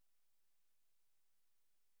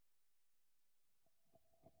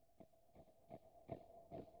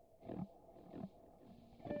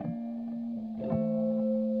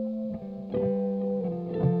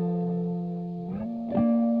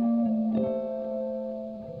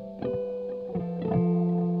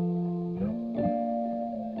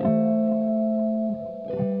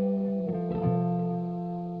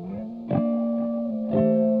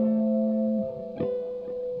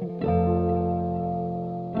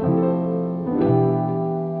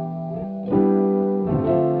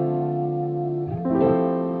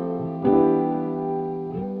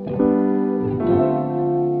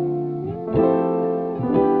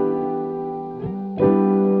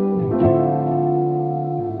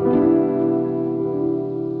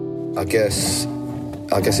I guess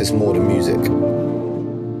it's more the music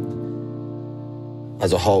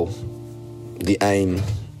as a whole. The aim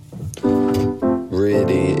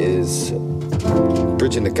really is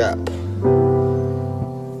bridging the gap.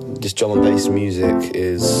 This drum and bass music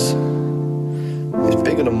is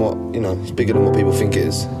bigger than what, it's bigger than what people think it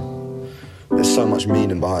is. There's so much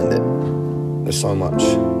meaning behind it. There's so much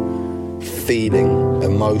feeling,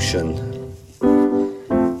 emotion.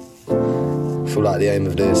 I feel like the aim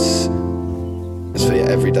of this is for your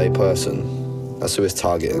everyday person. That's who it's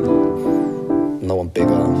targeting. No one bigger,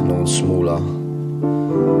 no one smaller.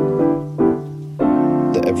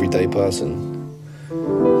 The everyday person.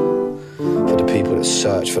 For the people that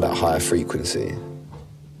search for that higher frequency.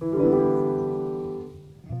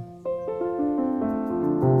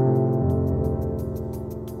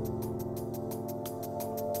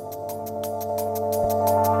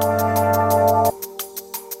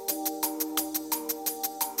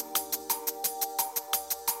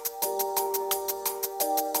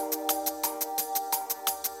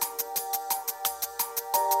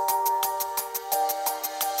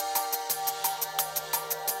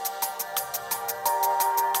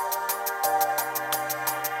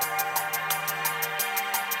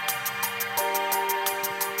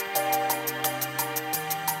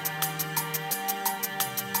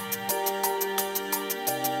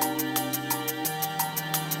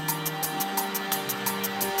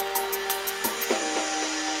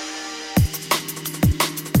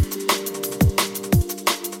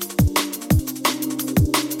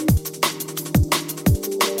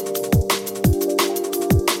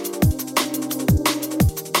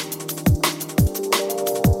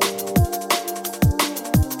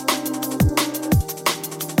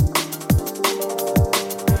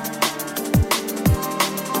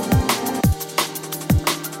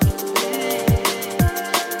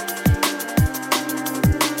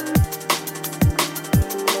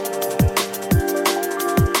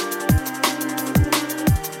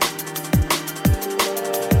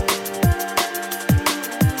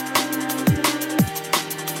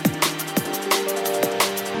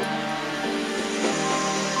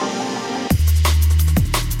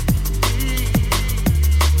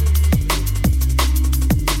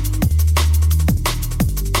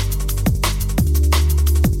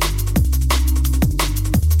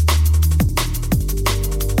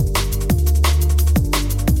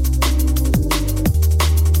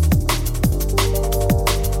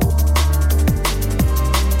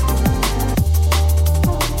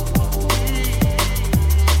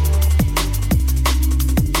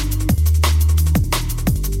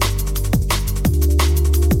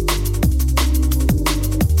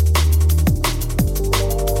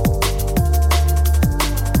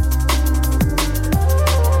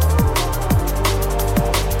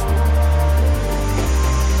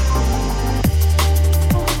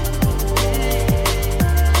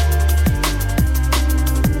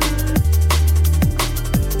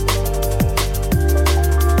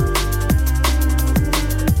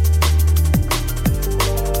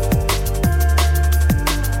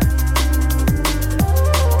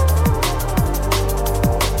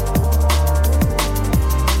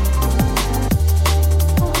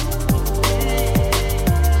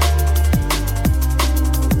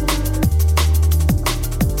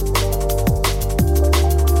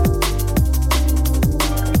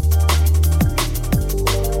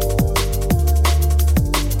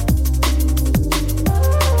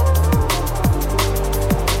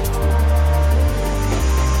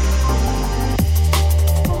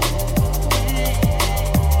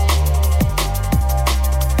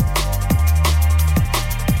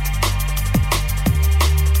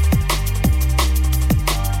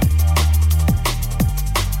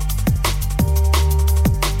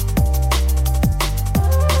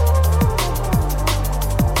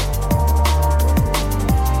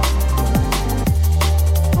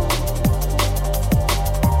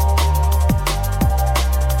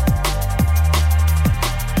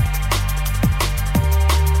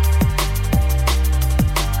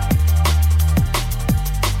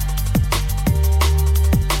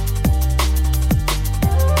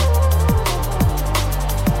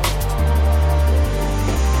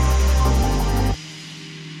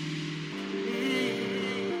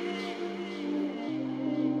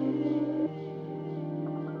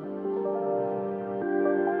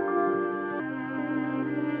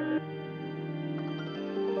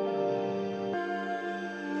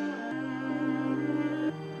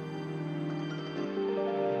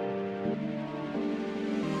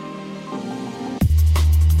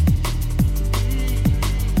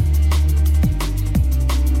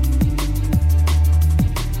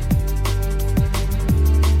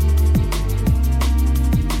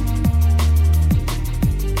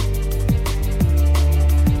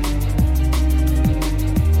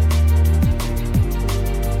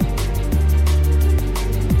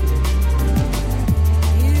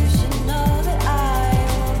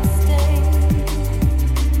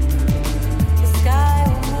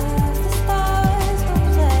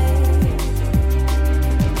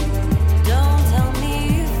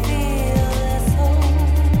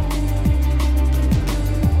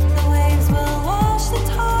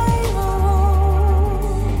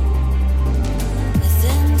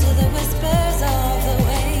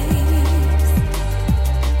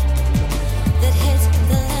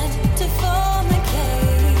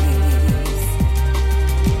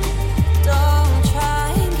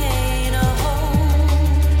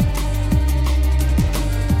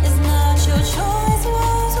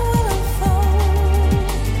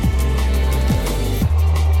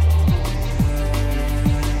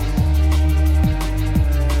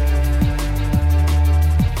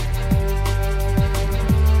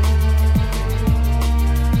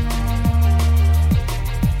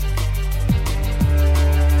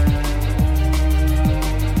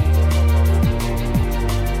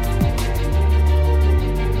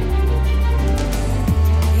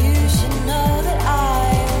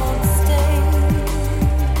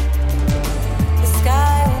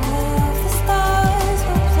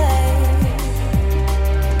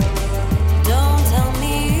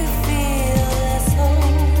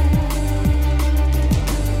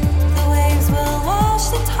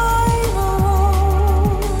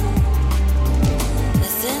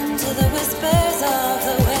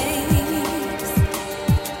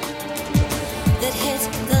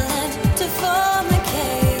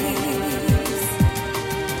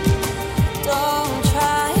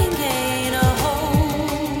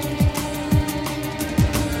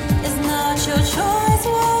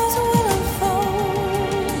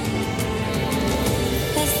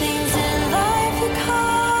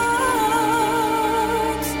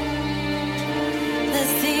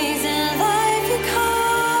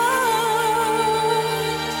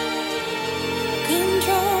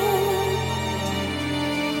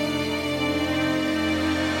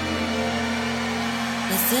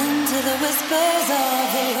 the whispers of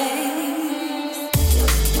the waves.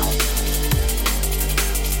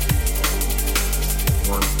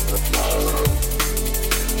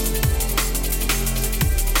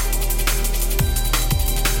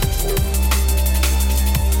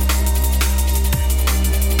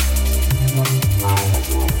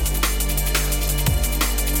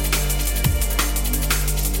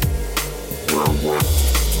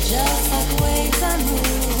 Just like waves I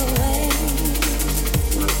move away.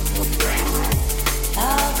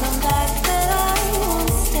 I'll come back, but I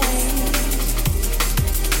won't stay.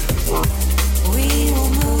 We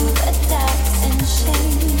will move, adapt and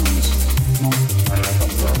change.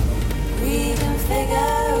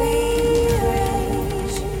 Reconfigure,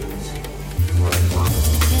 rearrange.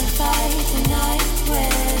 Can't fight the night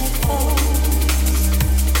when it falls.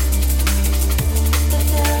 But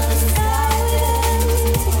fill the sky with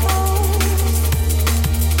empty holes.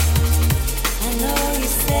 I know you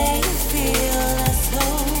say you feel less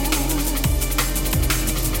whole.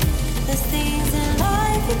 There's things in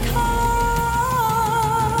life you can't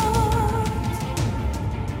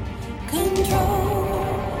control.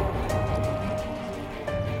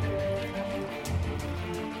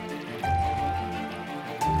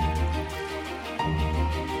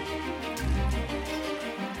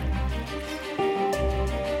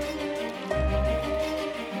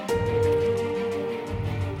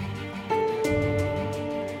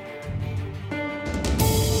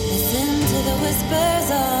 Listen to the whispers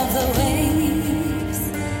of the waves.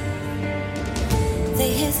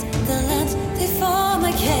 They hiss the land, they form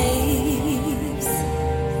a caves.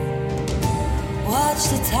 Watch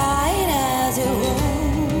the tide as it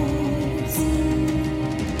rolls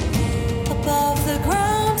above the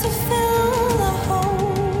ground to fill the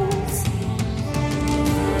holes.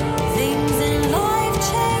 Things in life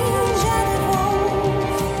change and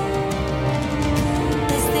evolve.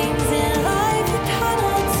 There's things in life you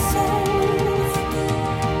cannot solve.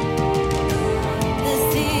 There's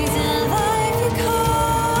things in life you can't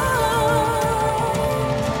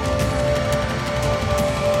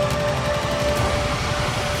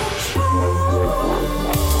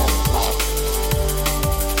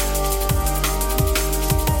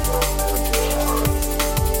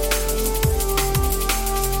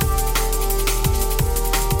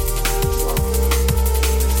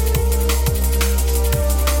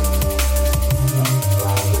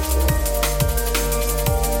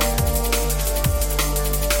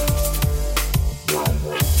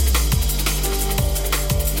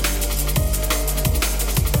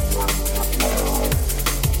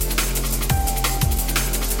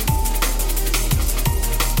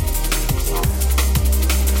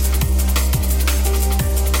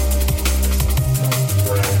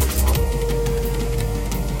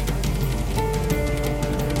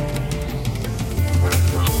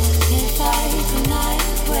fight the night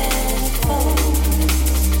when it falls.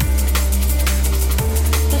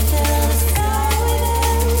 But fill the sky with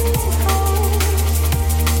empty holes.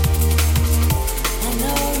 I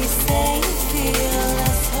know you say you feel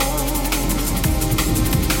less whole.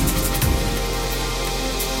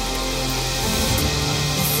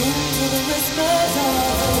 Listen to the whispers of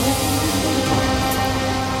the wind.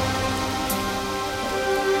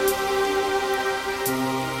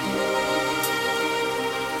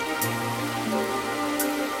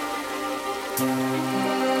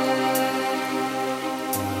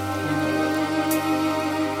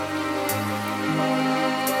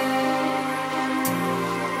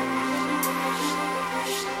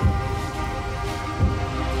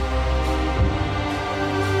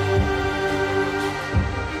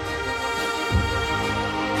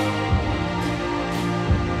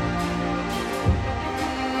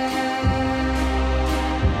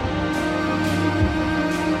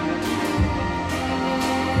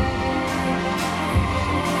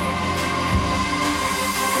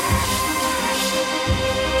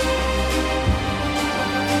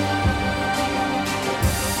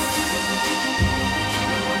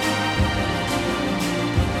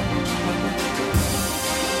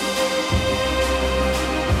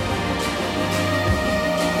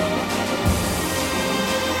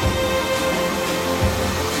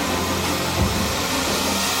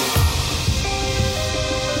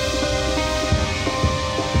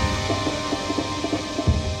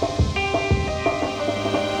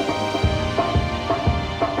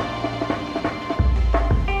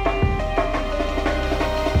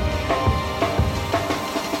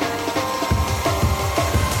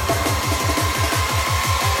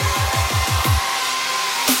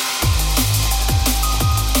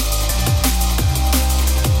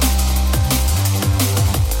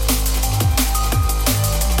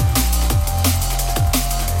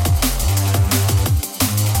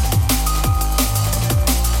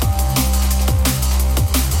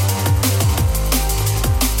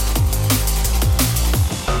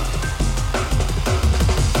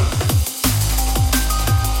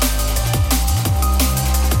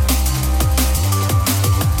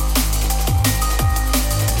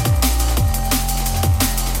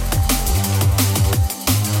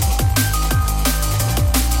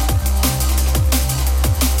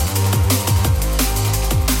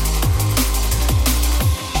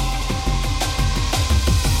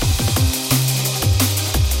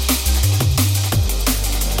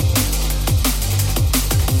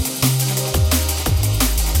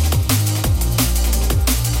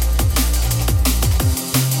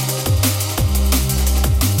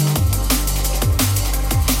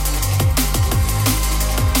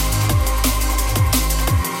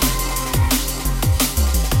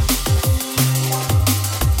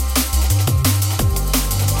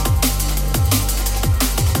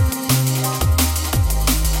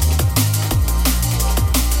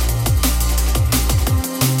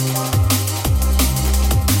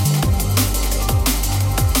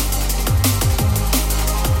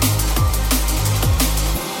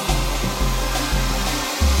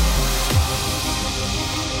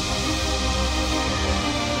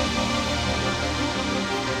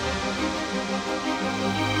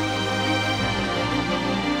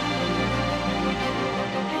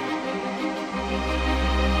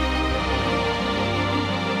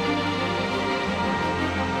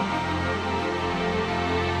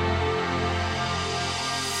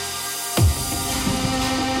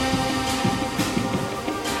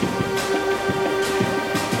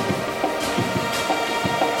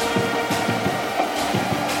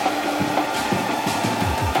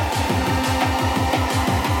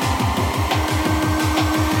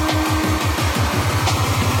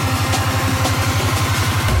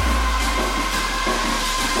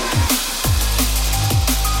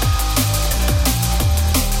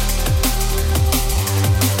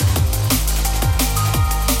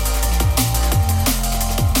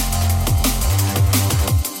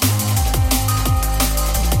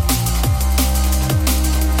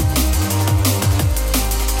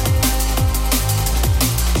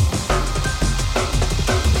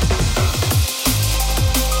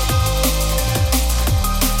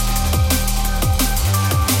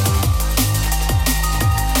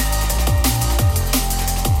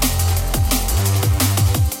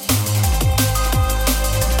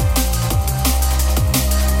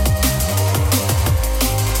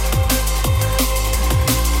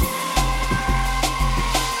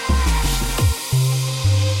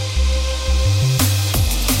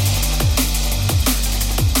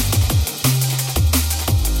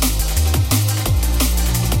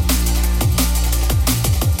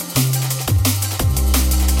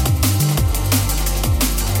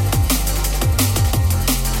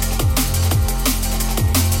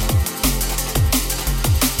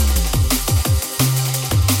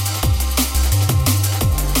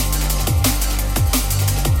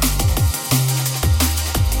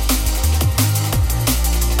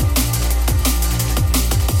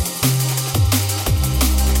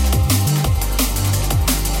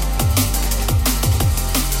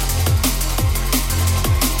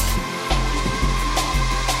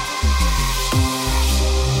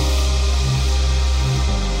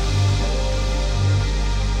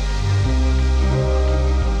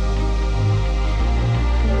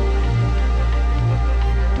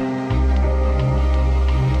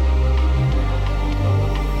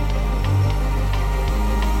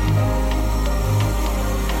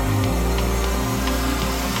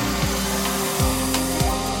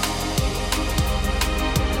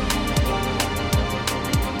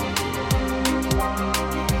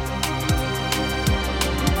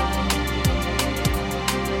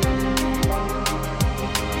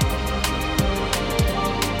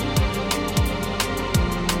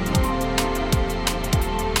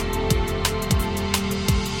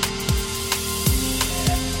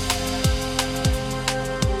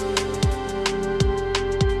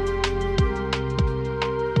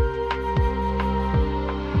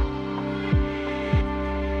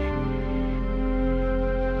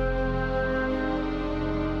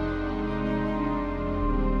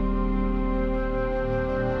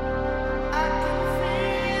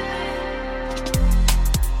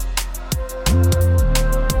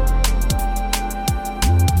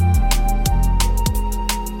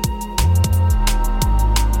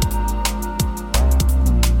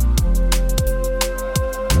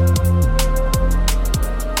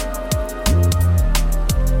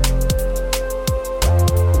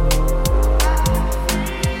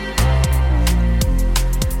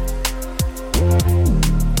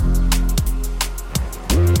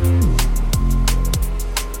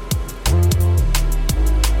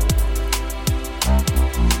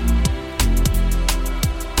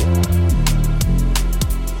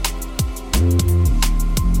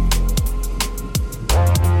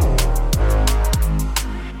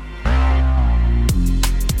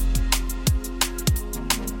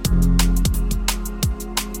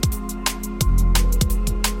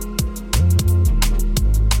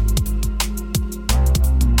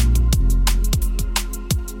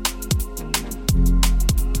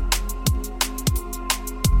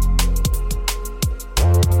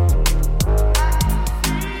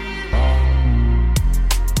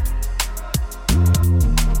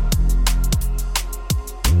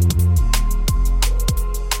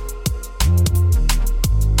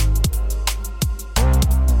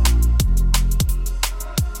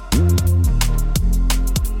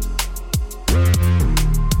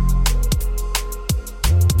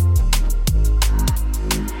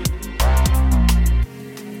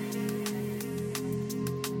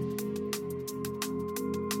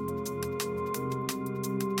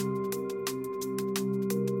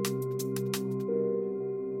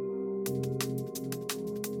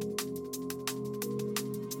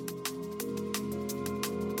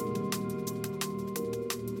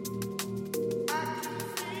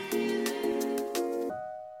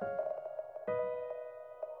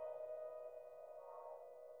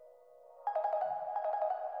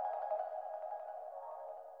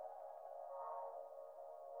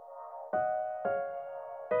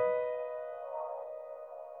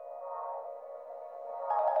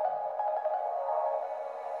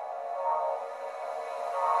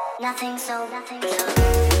 Nothing so. Nothing so.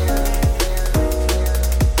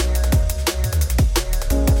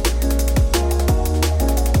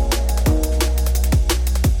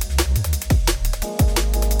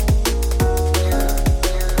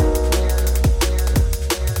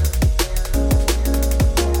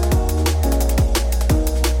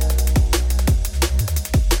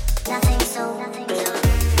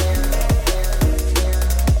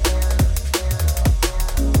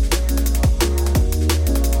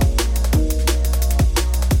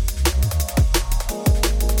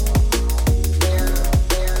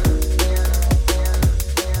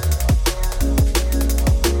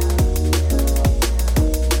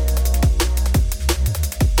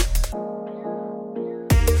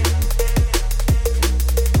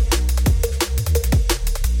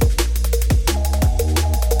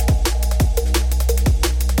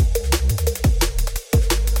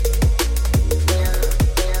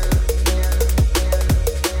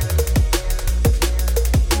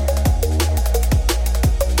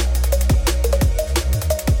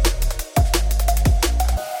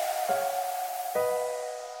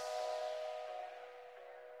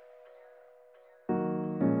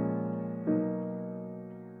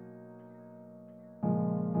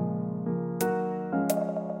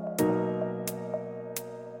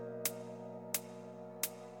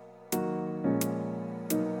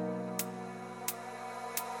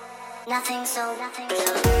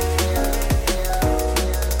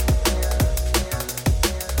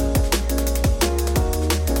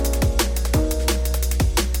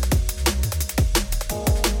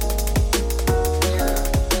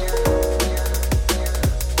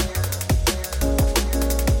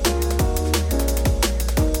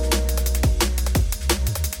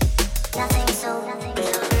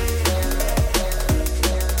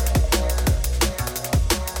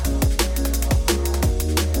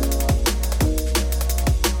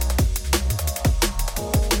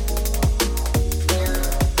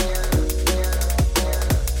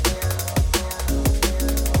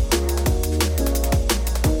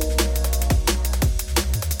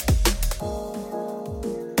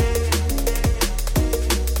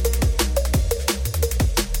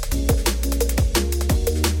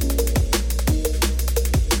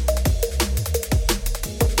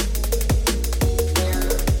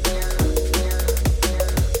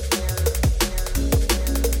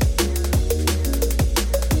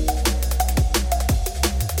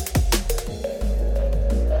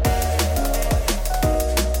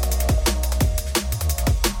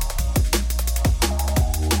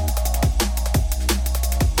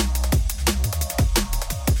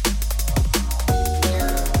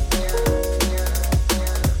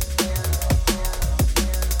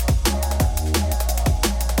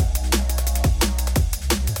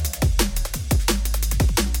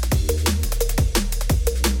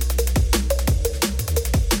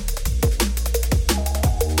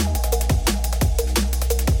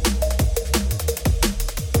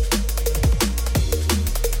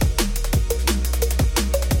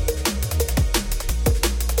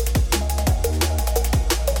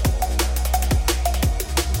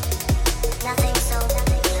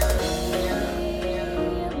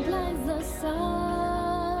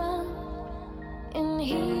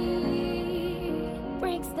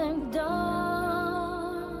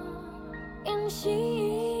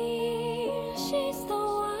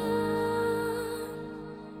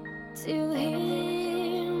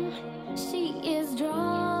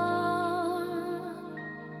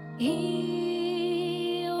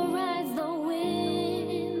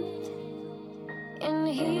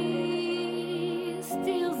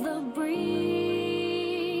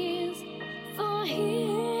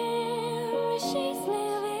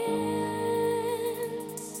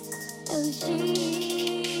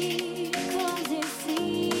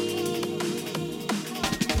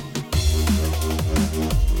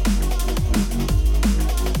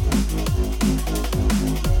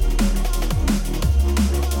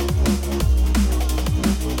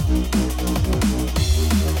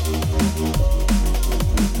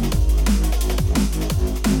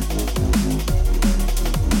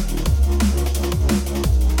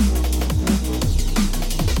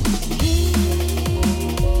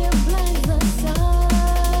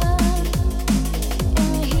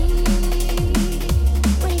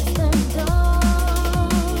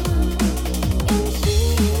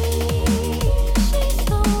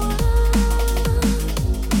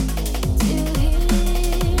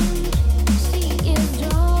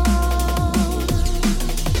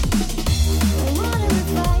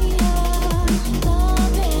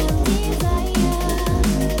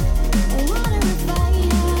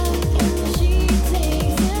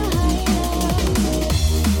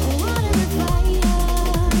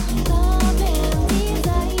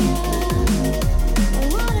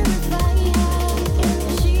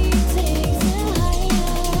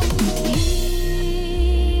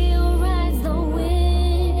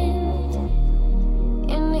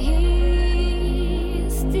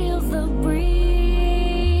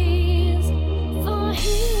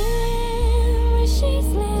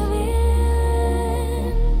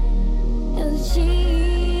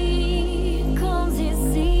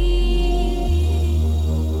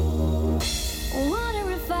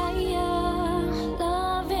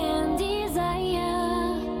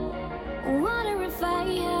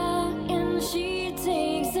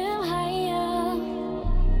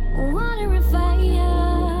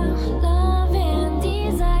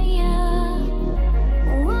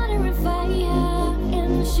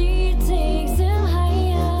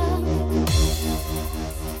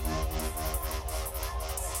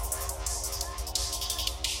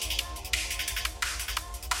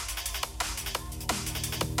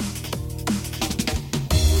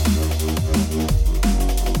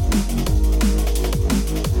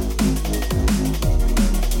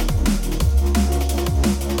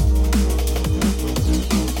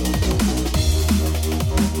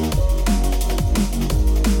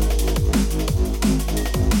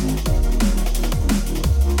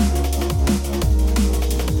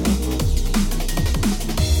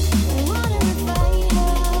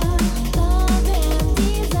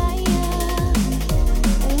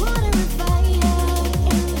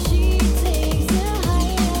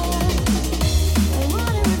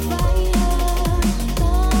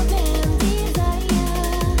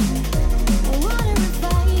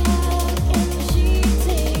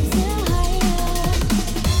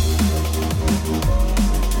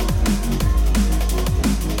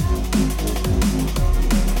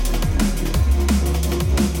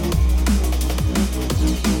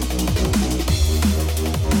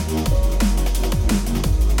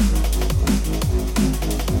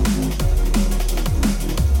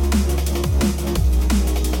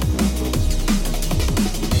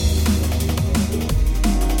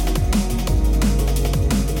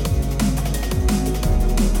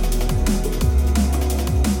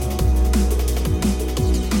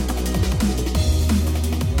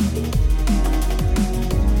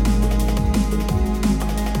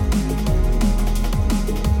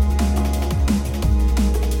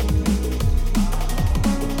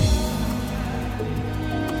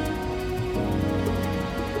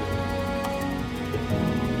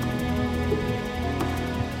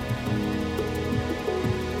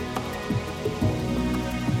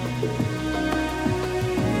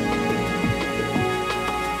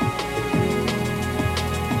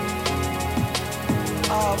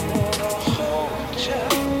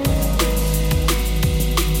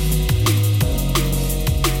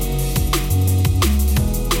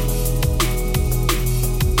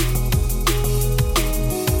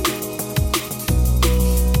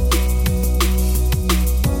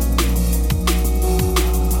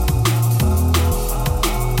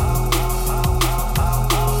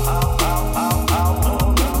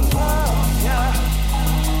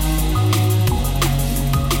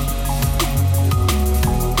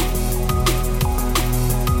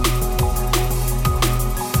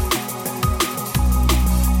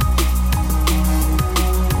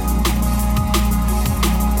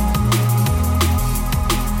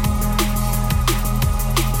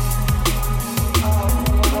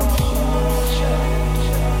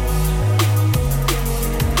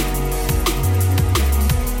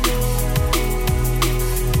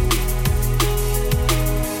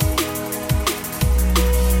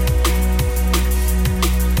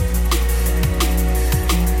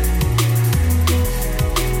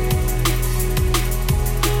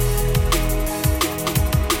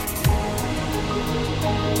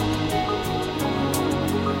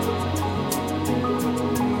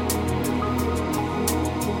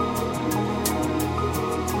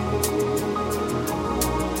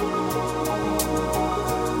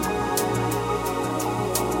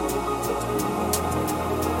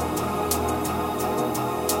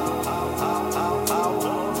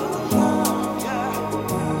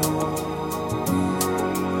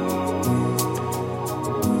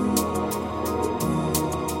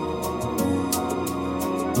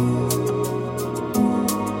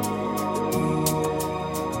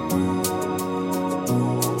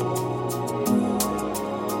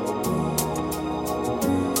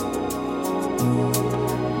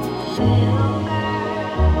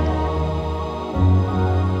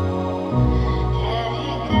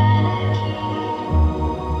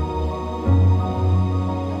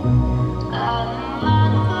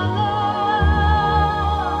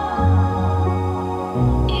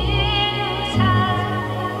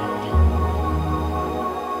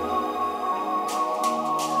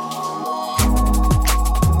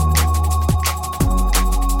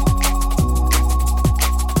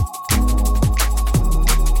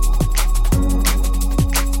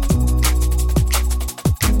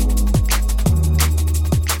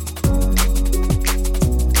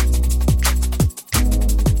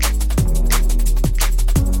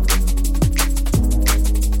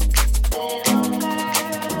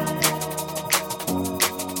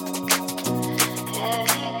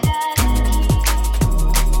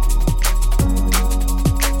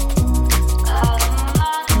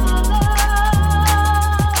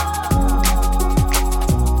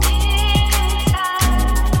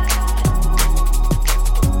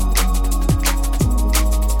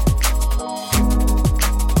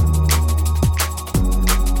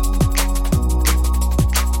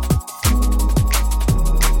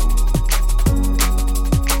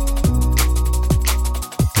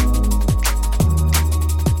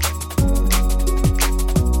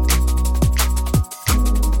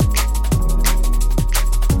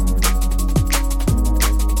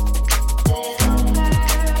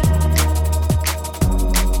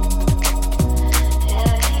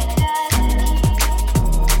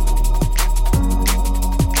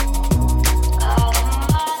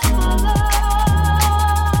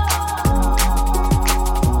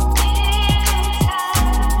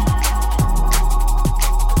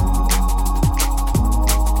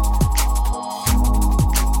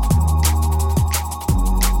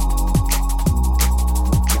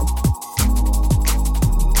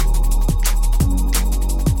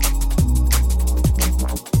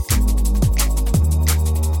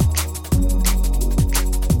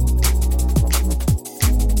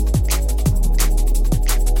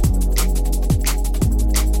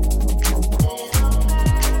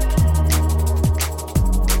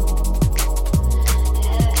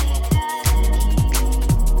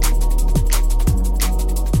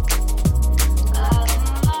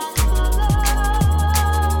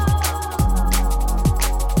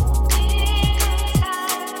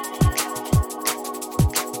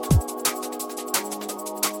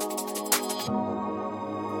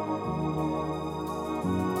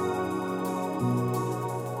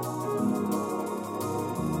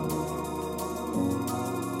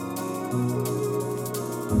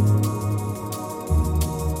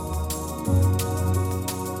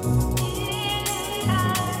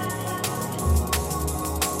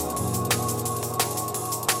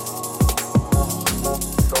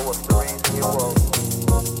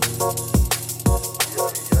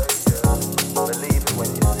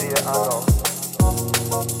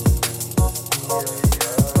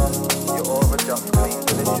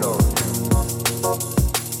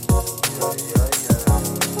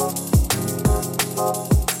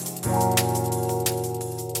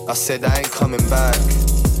 I said I ain't coming back.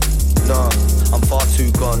 Nah, I'm far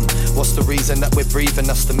too gone. What's the reason that we're breathing?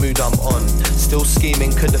 That's the mood I'm on. Still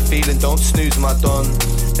scheming, could the feeling, don't snooze my dawn.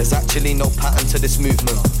 There's actually no pattern to this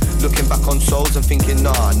movement. Looking back on souls and thinking,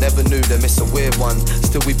 nah, I never knew them, it's a weird one.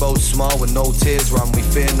 Still we both smile when no tears run, we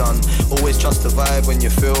fear none. Always trust the vibe when you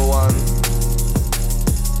feel one.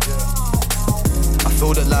 I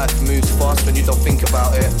feel that life moves fast when you don't think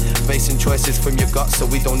about it. Facing choices from your gut so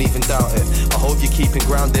we don't even doubt it. I hope you're keeping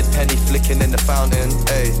grounded, penny flicking in the fountain.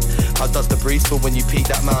 Hey, how does the breeze feel when you peak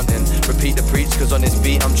that mountain? Repeat the preach cause on this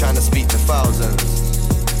beat I'm trying to speak to thousands.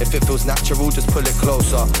 If it feels natural, just pull it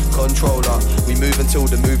closer. Controller, we move until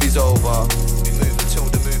the movie's over. We move until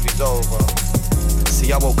the movie's over.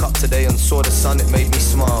 See, I woke up today and saw the sun, it made me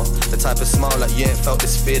smile. The type of smile like you ain't felt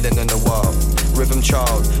this feeling in a while. Rhythm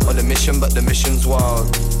child, on a mission but the mission's wild.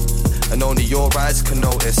 And only your eyes can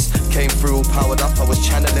notice. Came through all powered up, I was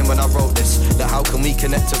channeling when I wrote this. That how can we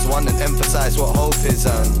connect as one and emphasize what hope is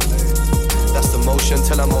and that's the motion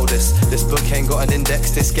till I'm oldest. This book ain't got an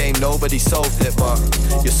index, this game nobody solved it. But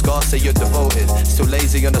your scars say you're devoted. Still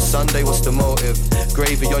lazy on a Sunday, what's the motive?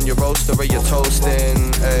 Gravy on your roaster or you're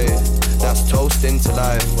toasting, hey. That's toasting to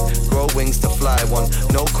life. Grow wings to fly, one,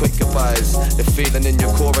 no quick goodbyes. The feeling in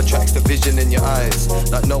your core attracts the vision in your eyes.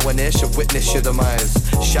 Like no one here should witness your demise.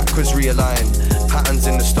 Chakras realign, patterns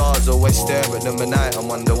in the stars, always stare at them at night and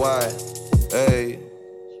wonder why. Hey.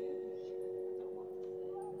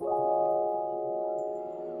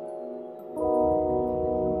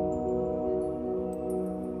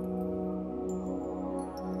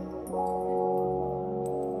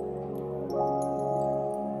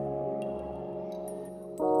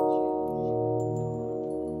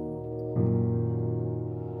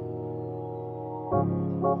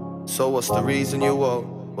 So what's the reason you woke?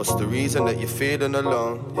 What's the reason that you're feeling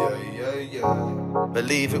alone? Yeah.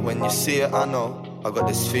 Believe it when you see it, I know. I got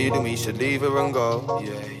this feeling we should leave her and go.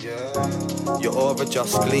 Yeah. Your aura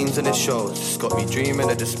just gleams and it shows. It's got me dreaming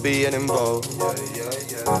of just being involved.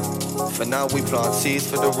 Yeah. For now we plant seeds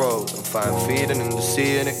for the road and find feeding and just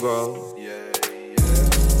seeing it grow.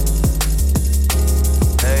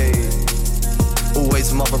 Hey.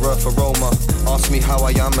 Always Mother Earth aroma. Ask me how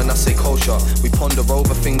I am and I say kosher. We ponder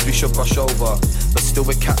over things we should brush over, but still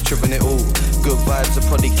we're capturing it all. Good vibes will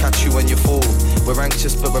probably catch you when you fall. We're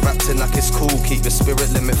anxious but we're acting like it's cool. Keep the spirit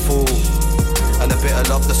limit full, and a bit of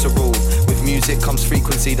love, that's a rule. With music comes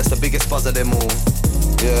frequency, that's the biggest buzz of them all.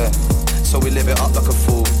 Yeah, so we live it up like a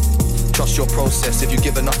fool. Trust your process, if you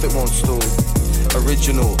give enough it won't stall.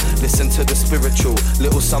 Original, listen to the spiritual.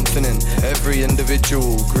 Little something in every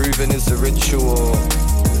individual. Grooving is a ritual.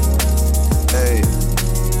 Hey,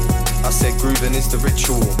 I said grooving is the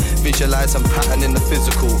ritual. Visualize and pattern in the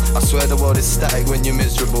physical. I swear the world is static when you're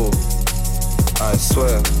miserable. I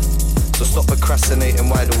swear. So stop procrastinating,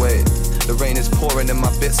 wide awake. The rain is pouring in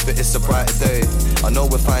my bits, but it's a brighter day. I know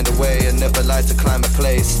we'll find a way and never lie to climb a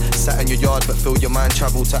place. Sat in your yard but feel your mind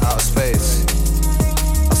travel to outer space.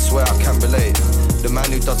 I swear I can relate. The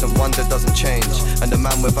man who doesn't wonder doesn't change, and the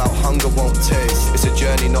man without hunger won't taste. It's a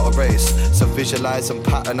journey, not a race. So visualize and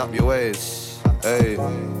pattern up your ways. Hey.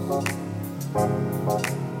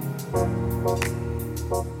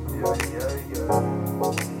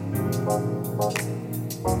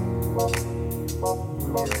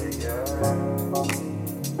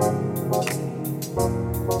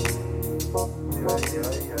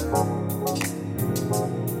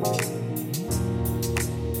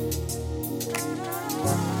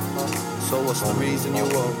 So what's the reason you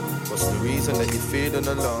woke? What's the reason that you're feeling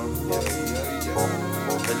alone?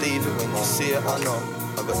 Believe it when you see it, I know.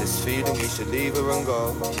 I got this feeling we should leave her and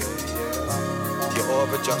go. Your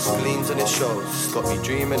aura just gleams and it shows. It's got me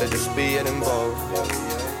dreaming of just being involved.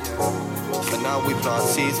 For now we plant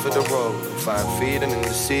seeds for the road, find feeding and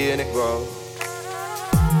just seeing it grow.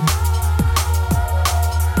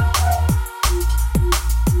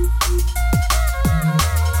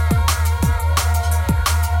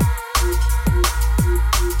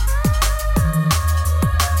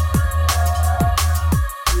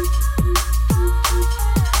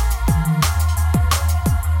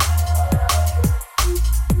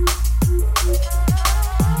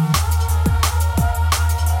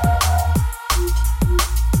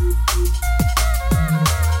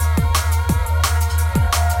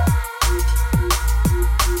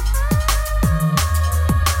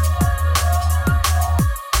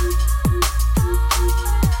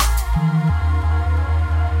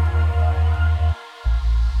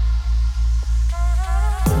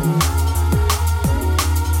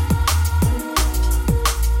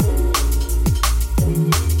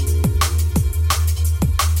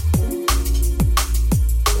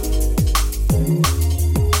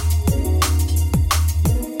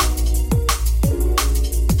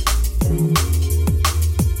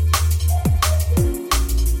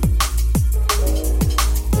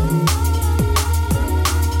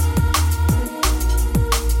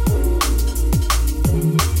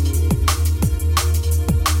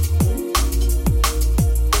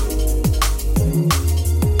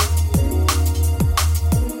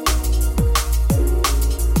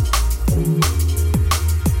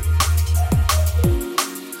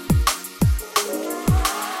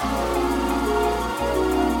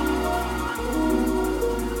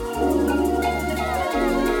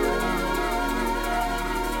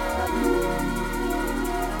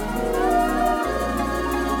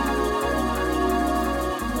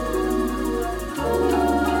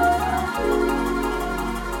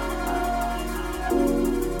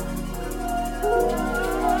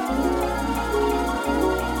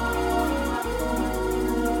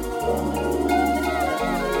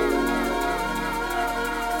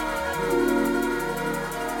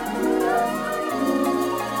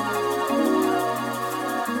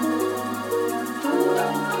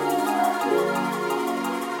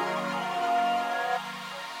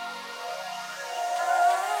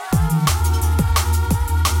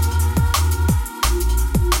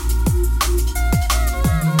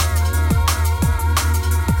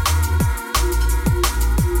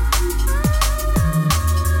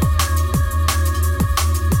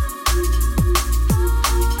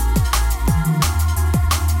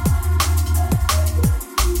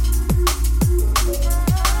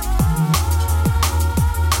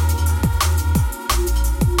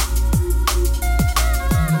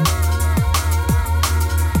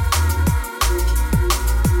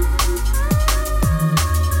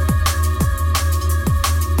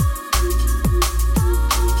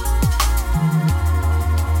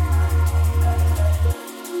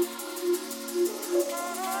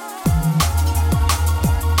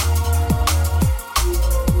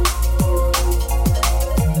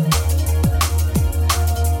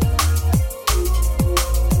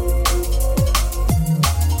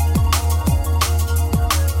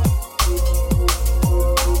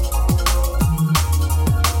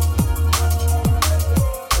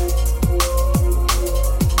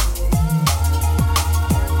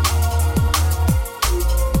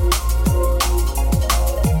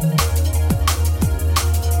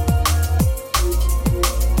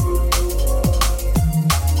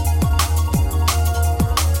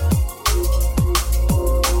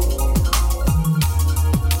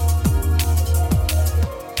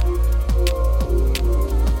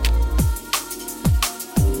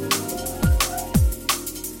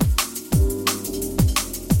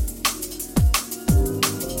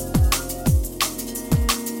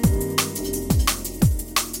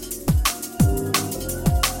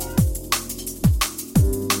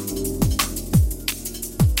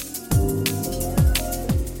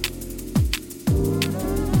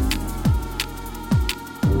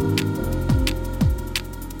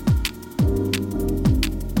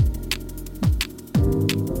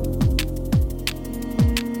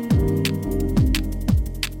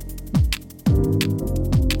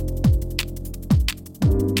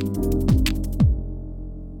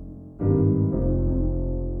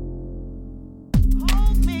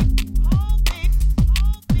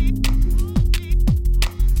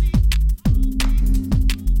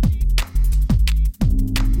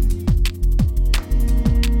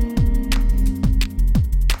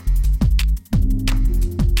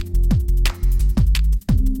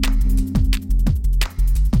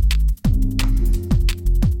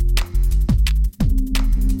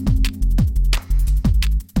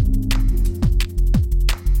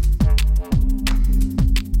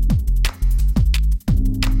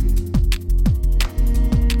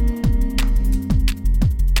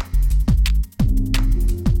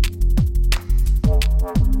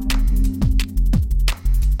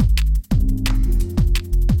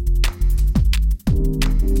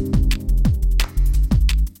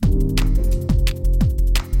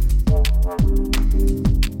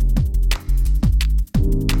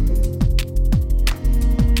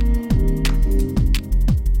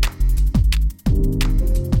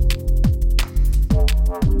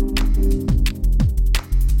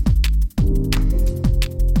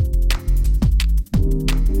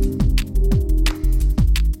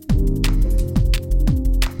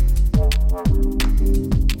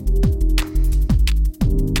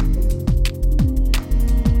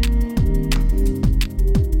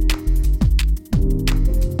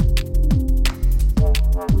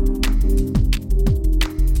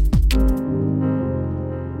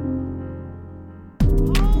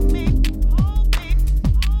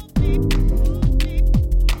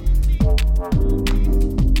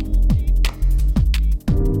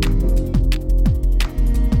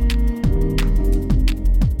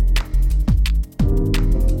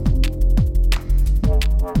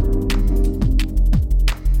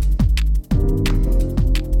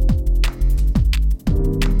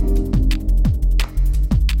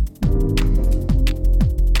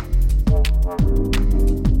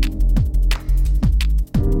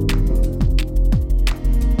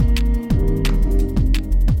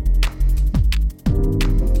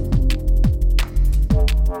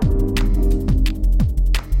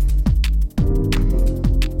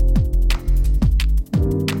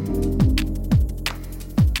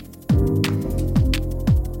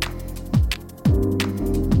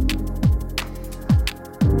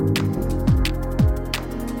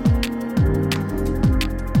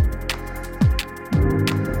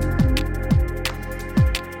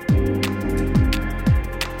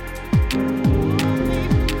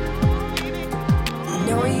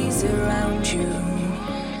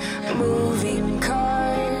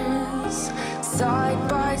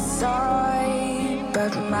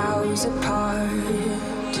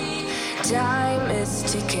 Time is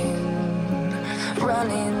ticking,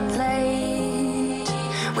 running late.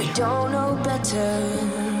 We don't know better,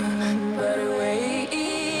 but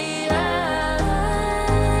wait.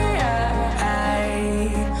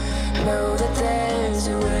 I know that there's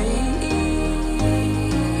a way.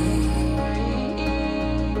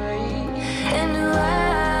 And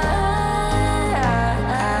why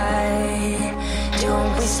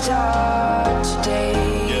don't we start today?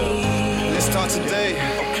 Yeah. Let's start today.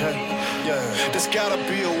 Okay. Yeah. There's gotta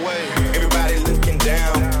be a way. Everybody looking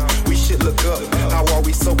down. We should look up. How are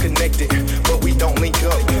we so connected, but we don't link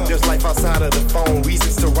up? There's life outside of the phone.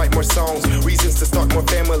 Reasons to write more songs. Reasons to start more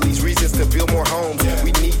families. Reasons to build more homes.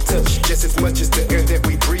 We need touch just as much as the air that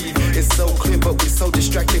we breathe. It's so clear, but we're so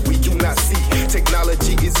distracted we do not see.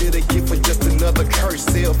 Technology, is it a gift or just another curse?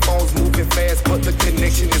 Cell phones moving fast, but the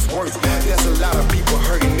connection is worse. There's a lot of people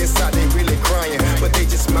hurting inside, they really crying, but they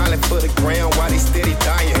just smiling for the ground while they steady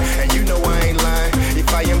dying. And you know I ain't lying.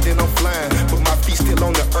 If I am, then I'm flying, but my feet still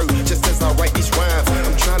on the earth just as I write these rhymes.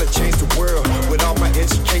 I'm trying to change the world with all my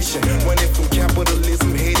education, running from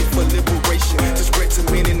capitalism, headed for liberation, to spread to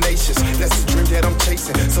many nations. That's the dream that I'm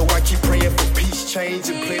chasing, so I keep praying for peace, change,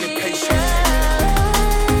 and plenty patience.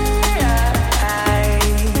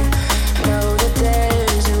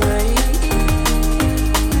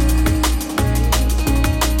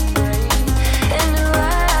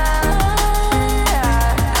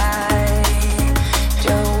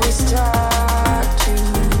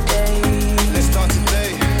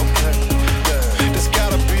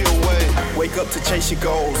 Wake up to chase your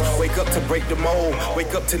goals, wake up to break the mold,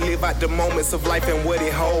 wake up to live out the moments of life and what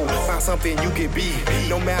it holds. Find something you can be,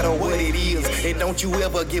 no matter what it is, and don't you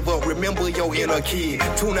ever give up, remember your inner kid.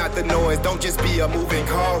 Tune out the noise, don't just be a moving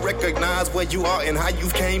car. Recognize where you are and how you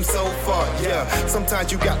came so far. Yeah,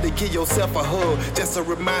 sometimes you got to give yourself a hug, just a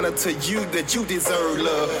reminder to you that you deserve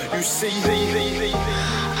love. You see,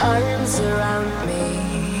 arms around me,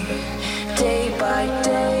 day by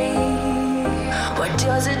day. Why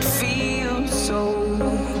does it feel so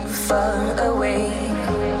far away?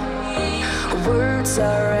 Words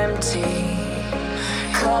are empty,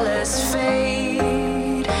 colors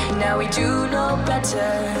fade. Now we do know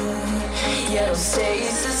better, yet it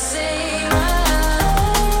stays the same.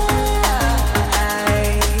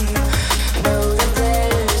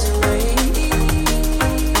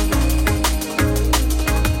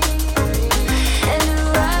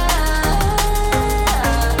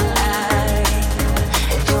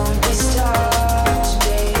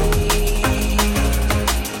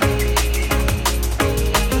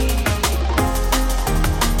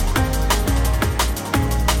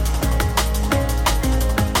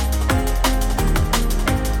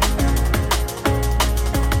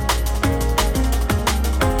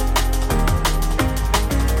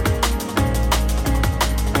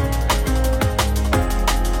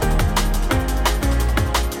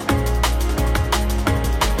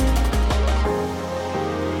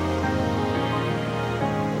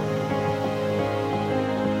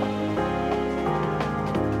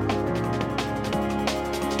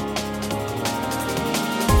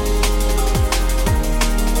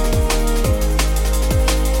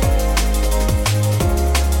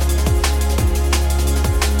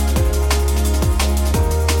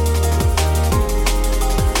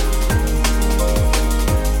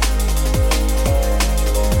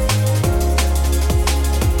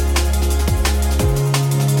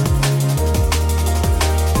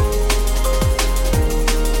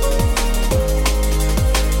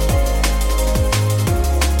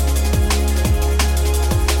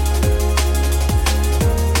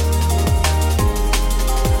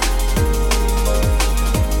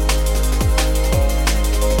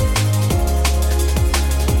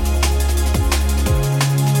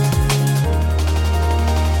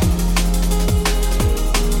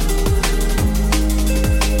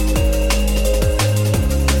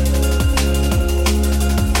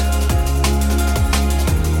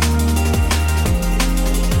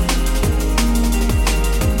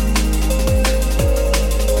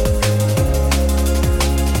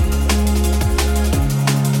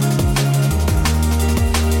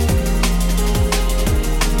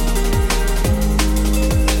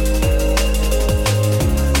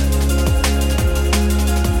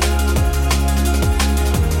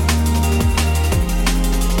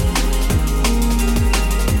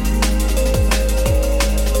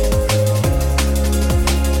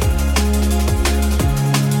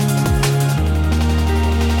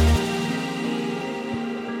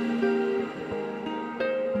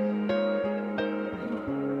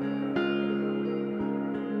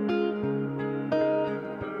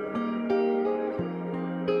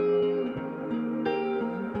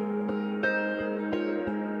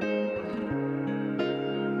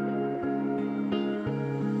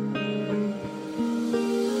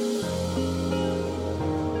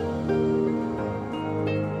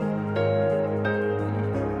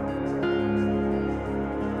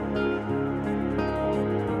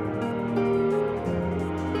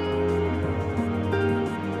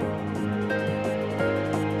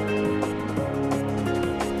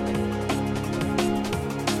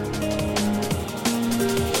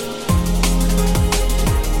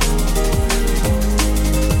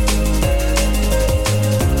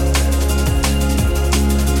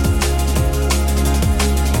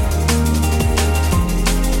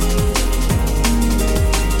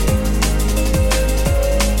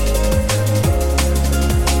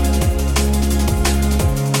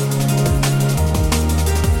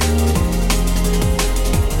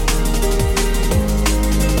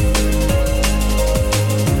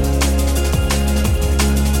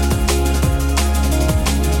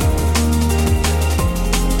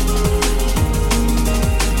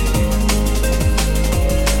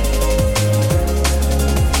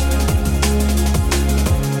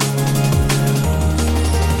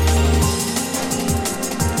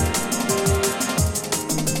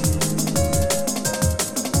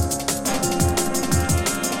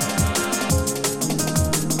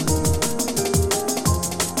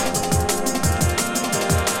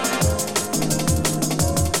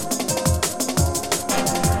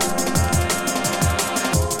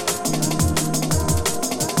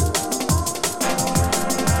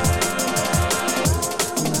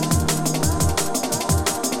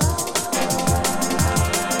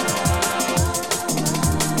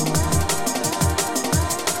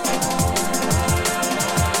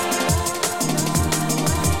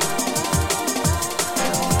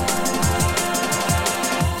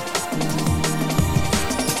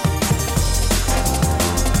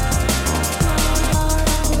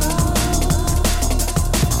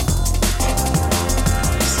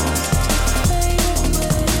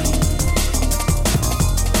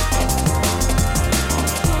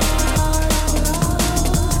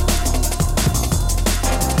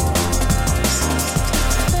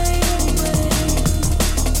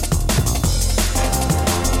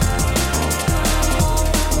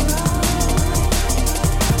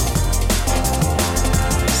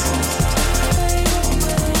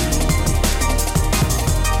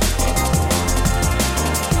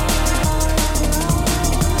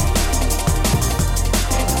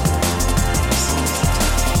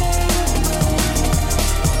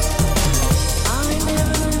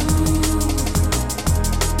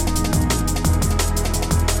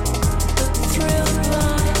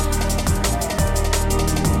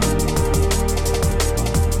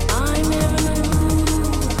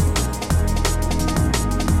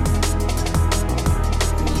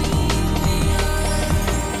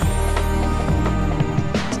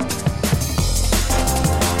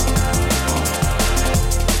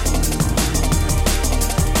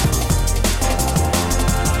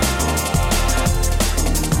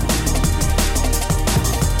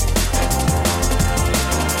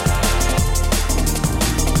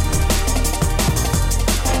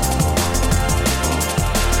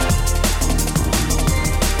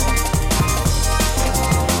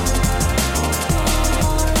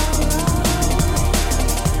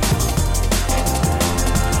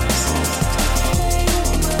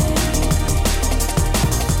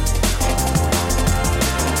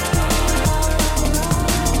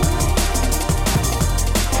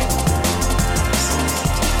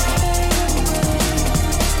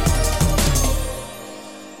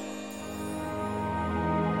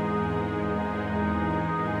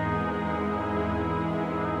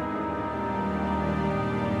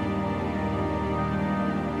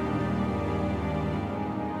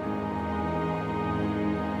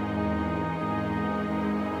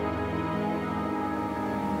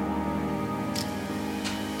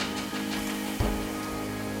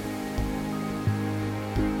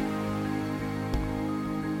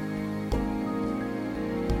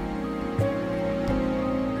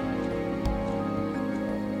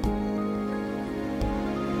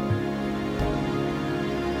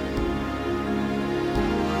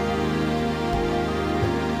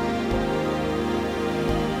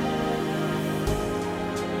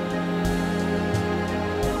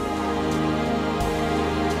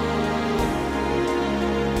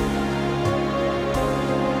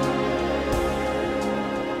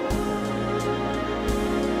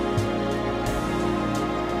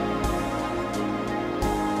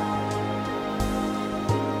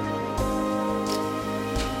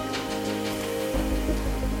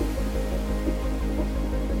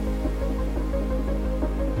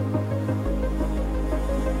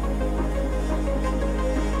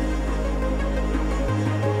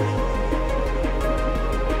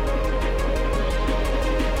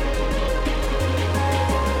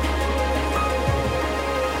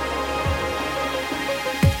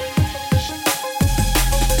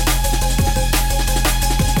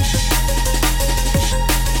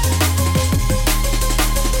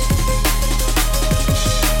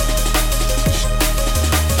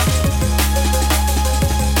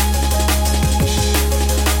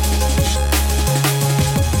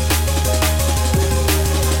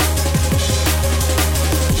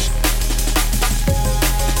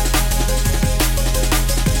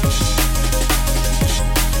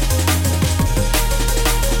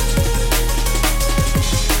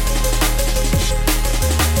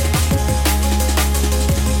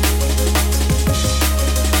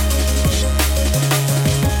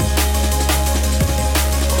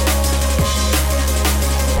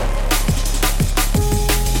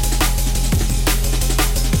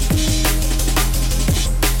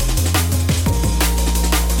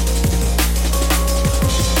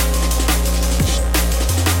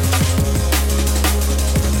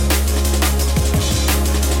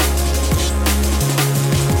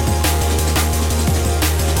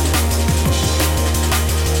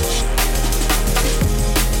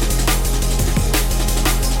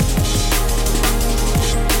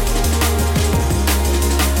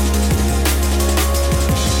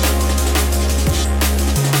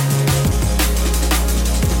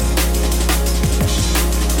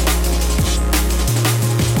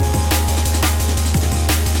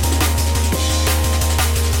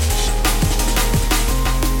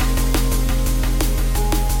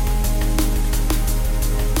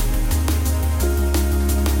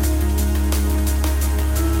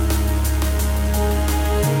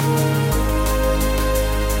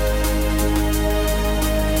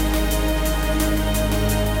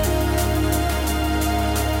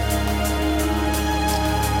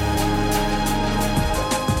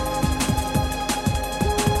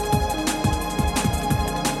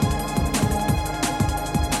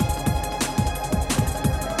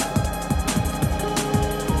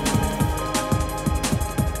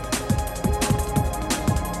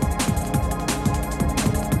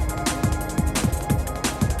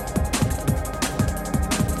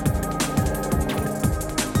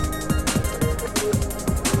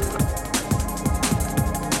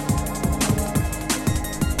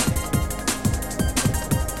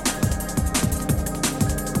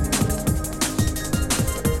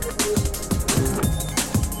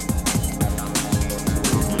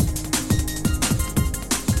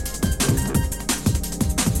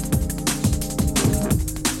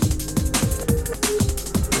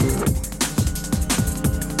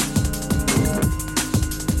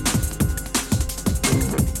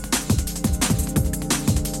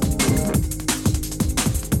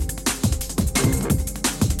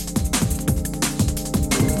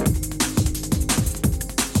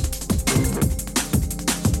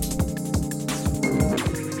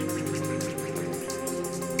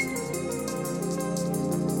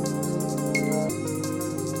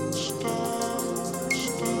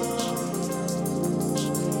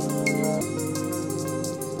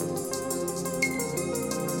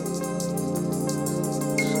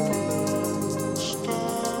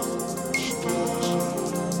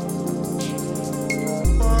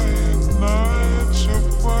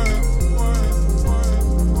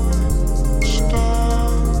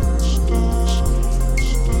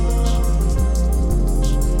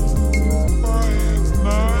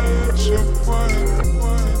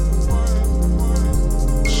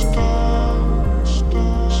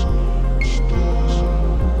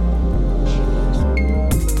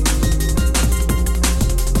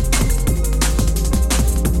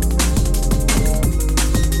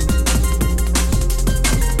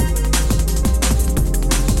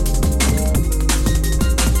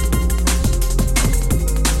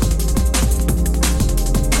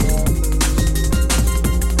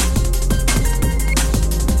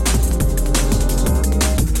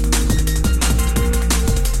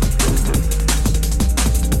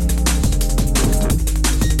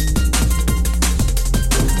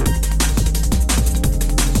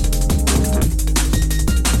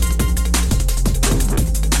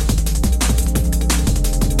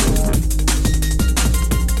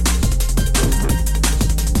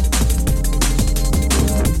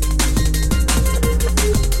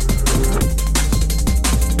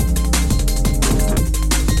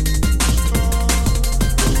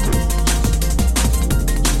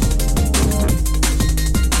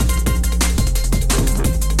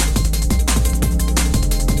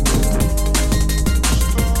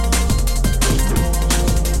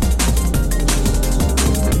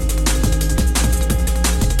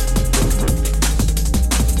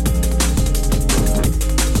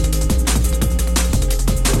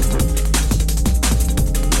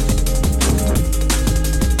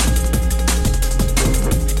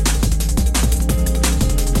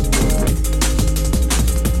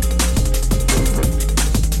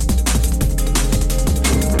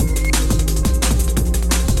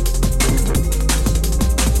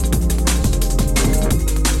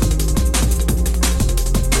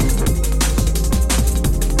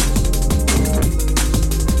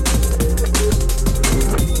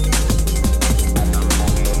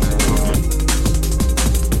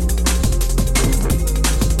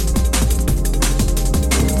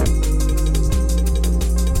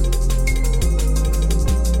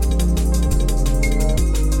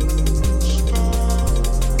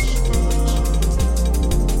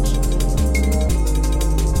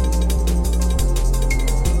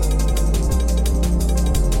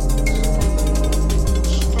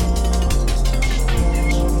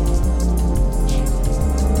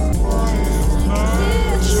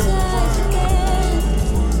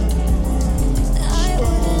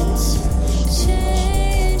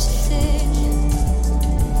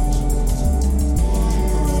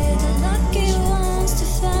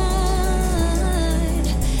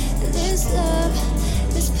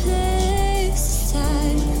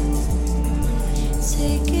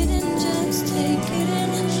 Take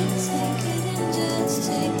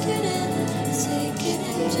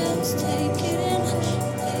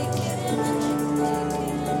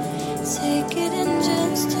it and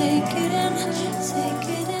just take it in.